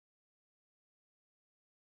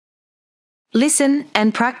Listen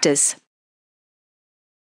and practice.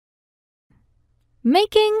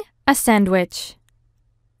 Making a sandwich.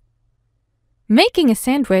 Making a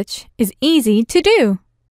sandwich is easy to do.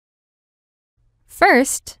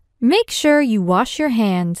 First, make sure you wash your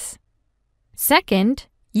hands. Second,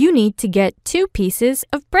 you need to get 2 pieces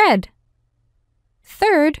of bread.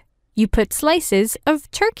 Third, you put slices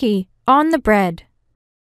of turkey on the bread.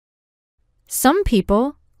 Some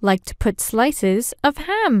people like to put slices of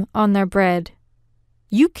ham on their bread.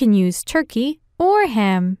 You can use turkey or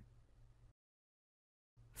ham.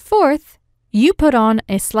 Fourth, you put on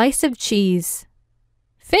a slice of cheese.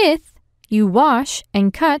 Fifth, you wash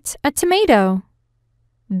and cut a tomato.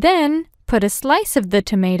 Then, put a slice of the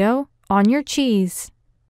tomato on your cheese.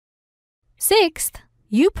 Sixth,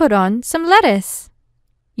 you put on some lettuce.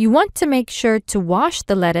 You want to make sure to wash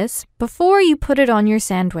the lettuce before you put it on your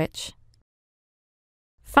sandwich.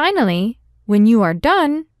 Finally, when you are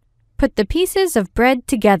done, put the pieces of bread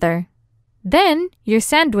together. Then, your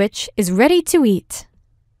sandwich is ready to eat.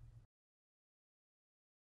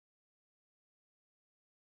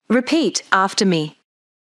 Repeat after me.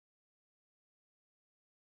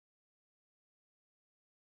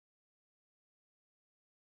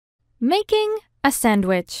 Making a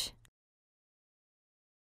sandwich.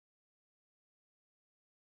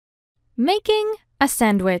 Making a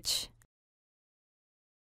sandwich.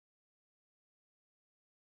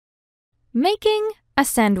 Making a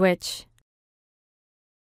sandwich.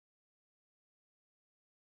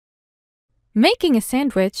 Making a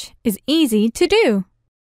sandwich is easy to do.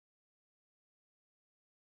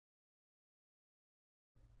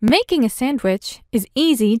 Making a sandwich is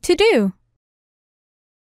easy to do.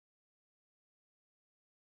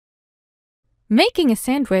 Making a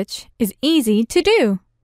sandwich is easy to do.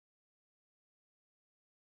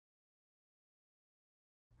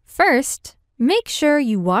 First, make sure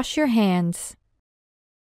you wash your hands.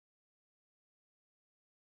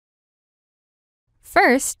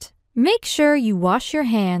 First, make sure you wash your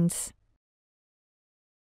hands.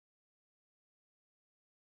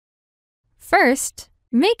 First,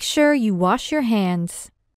 make sure you wash your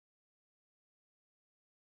hands.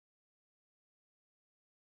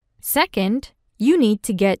 Second, you need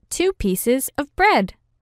to get 2 pieces of bread.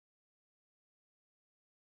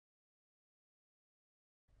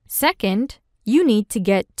 Second, you need to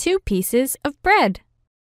get 2 pieces of bread.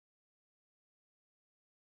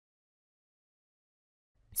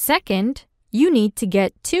 Second, you need to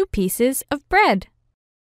get 2 pieces of bread.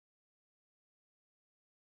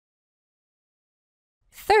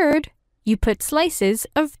 Third, you put slices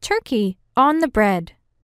of turkey on the bread.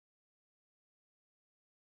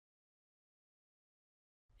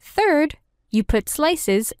 Third, you put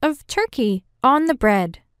slices of turkey on the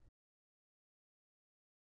bread.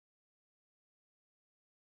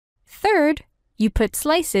 Third, you put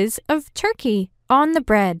slices of turkey on the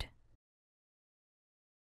bread.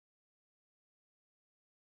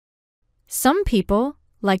 Some people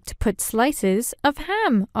like to put slices of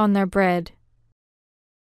ham on their bread.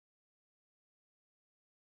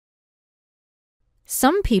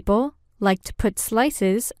 Some people like to put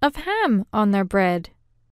slices of ham on their bread.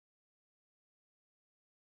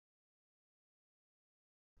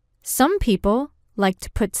 Some people like to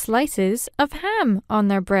put slices of ham on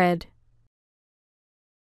their bread.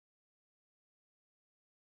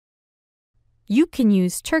 You can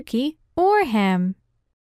use turkey or ham.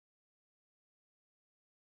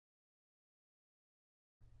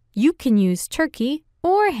 You can use turkey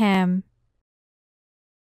or ham.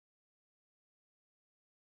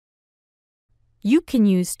 You can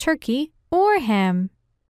use turkey or ham.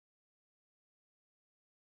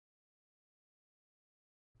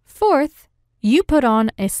 Fourth, you put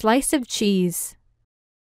on a slice of cheese.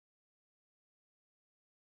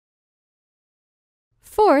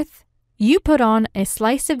 Fourth, you put on a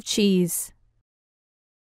slice of cheese.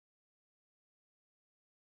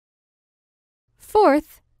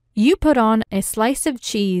 Fourth, you put on a slice of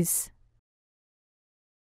cheese.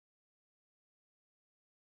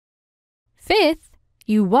 Fifth,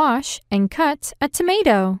 you wash and cut a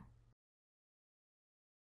tomato.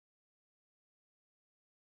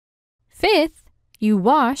 Fifth, you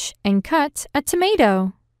wash and cut a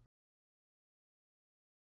tomato.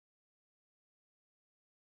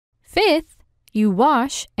 Fifth, you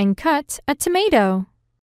wash and cut a tomato.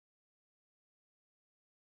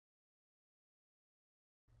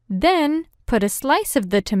 Then, put a slice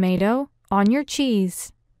of the tomato on your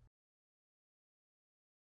cheese.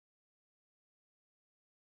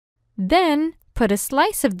 Then, put a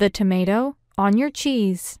slice of the tomato on your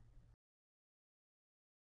cheese.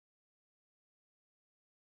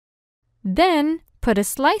 Then, put a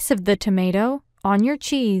slice of the tomato on your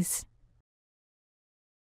cheese.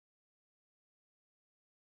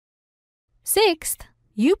 6th,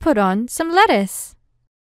 you put on some lettuce.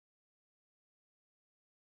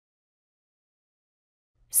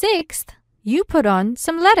 6th, you put on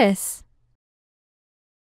some lettuce.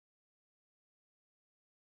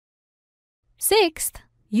 6th,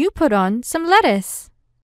 you put on some lettuce.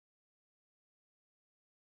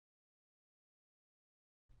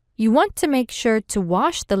 You want to make sure to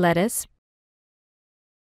wash the lettuce.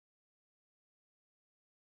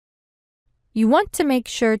 You want to make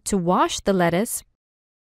sure to wash the lettuce.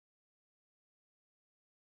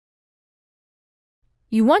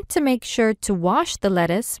 You want to make sure to wash the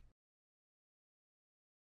lettuce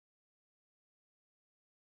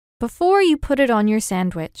before you put it on your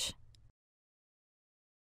sandwich.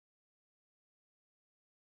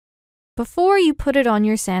 Before you put it on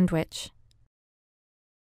your sandwich.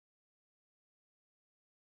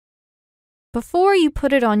 Before you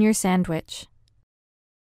put it on your sandwich.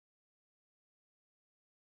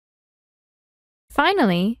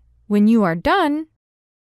 Finally, when you are done,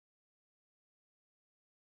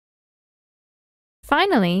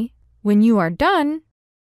 Finally, when you are done,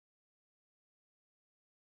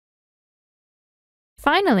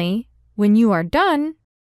 Finally, when you are done,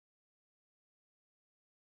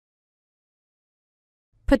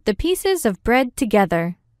 put the pieces of bread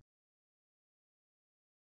together.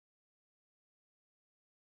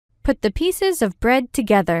 Put the pieces of bread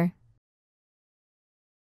together.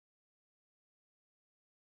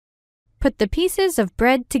 Put the pieces of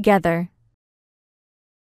bread together.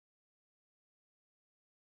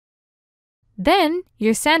 Then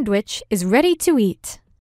your sandwich is ready to eat.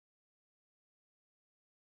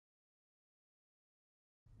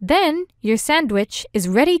 Then your sandwich is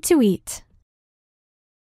ready to eat.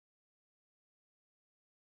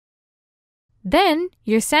 Then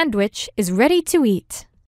your sandwich is ready to eat.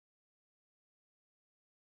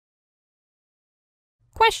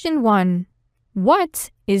 Question 1.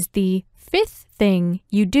 What is the 5th thing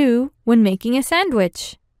you do when making a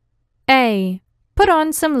sandwich? A. Put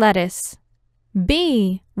on some lettuce.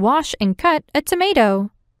 B. Wash and cut a tomato.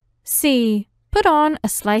 C. Put on a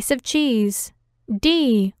slice of cheese.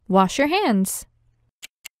 D. Wash your hands.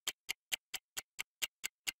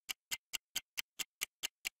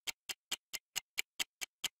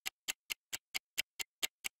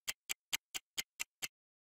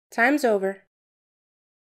 Time's over.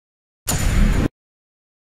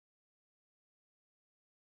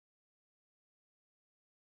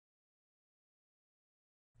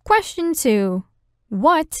 Question 2.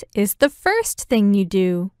 What is the first thing you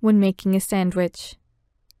do when making a sandwich?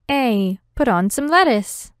 A. Put on some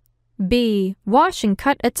lettuce. B. Wash and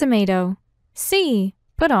cut a tomato. C.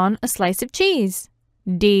 Put on a slice of cheese.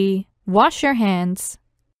 D. Wash your hands.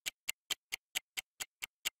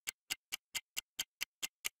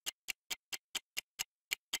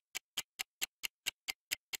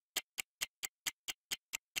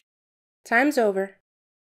 Time's over.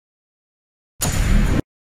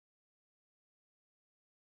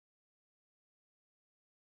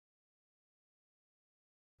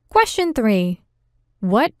 Question 3.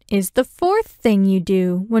 What is the 4th thing you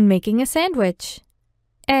do when making a sandwich?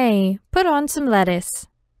 A. Put on some lettuce.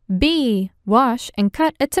 B. Wash and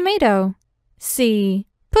cut a tomato. C.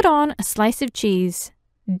 Put on a slice of cheese.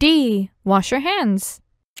 D. Wash your hands.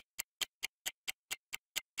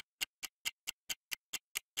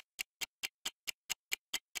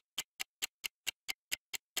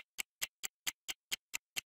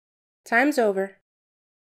 Time's over.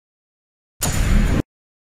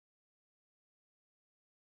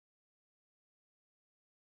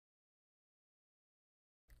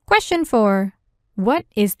 Question 4. What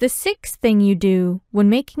is the 6th thing you do when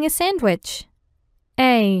making a sandwich?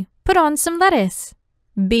 A. Put on some lettuce.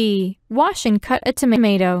 B. Wash and cut a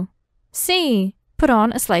tomato. C. Put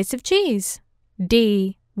on a slice of cheese.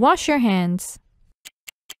 D. Wash your hands.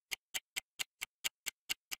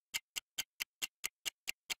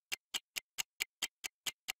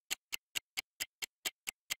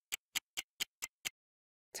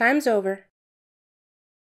 Time's over.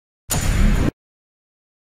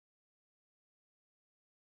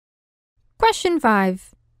 Question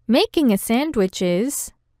 5. Making a sandwich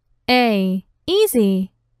is A.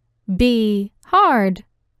 Easy. B. Hard.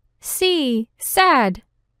 C. Sad.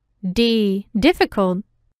 D. Difficult.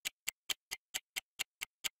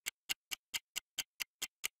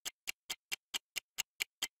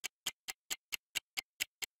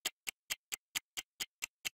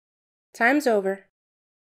 Time's over.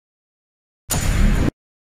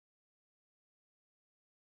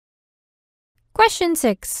 Question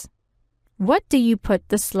 6. What do you put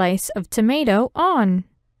the slice of tomato on?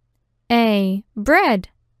 A. Bread.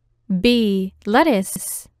 B.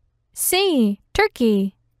 Lettuce. C.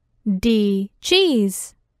 Turkey. D.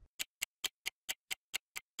 Cheese.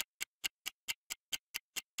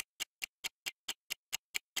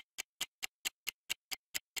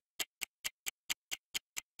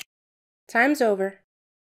 Time's over.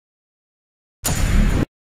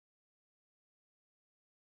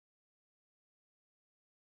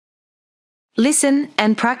 Listen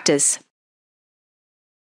and practice.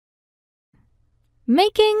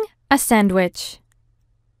 Making a sandwich.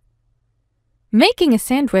 Making a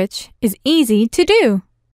sandwich is easy to do.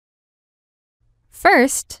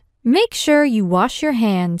 First, make sure you wash your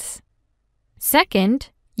hands. Second,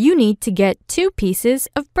 you need to get 2 pieces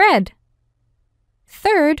of bread.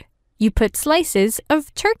 Third, you put slices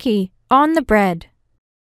of turkey on the bread.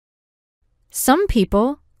 Some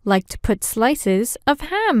people like to put slices of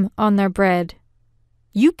ham on their bread.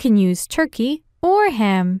 You can use turkey or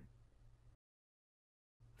ham.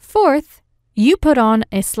 Fourth, you put on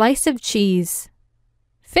a slice of cheese.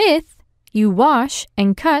 Fifth, you wash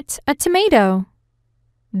and cut a tomato.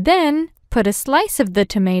 Then put a slice of the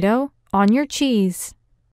tomato on your cheese.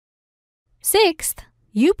 Sixth,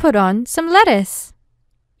 you put on some lettuce.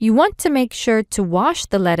 You want to make sure to wash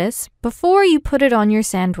the lettuce before you put it on your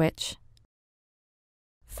sandwich.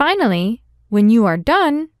 Finally, when you are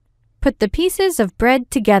done, put the pieces of bread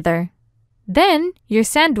together. Then your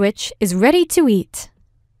sandwich is ready to eat.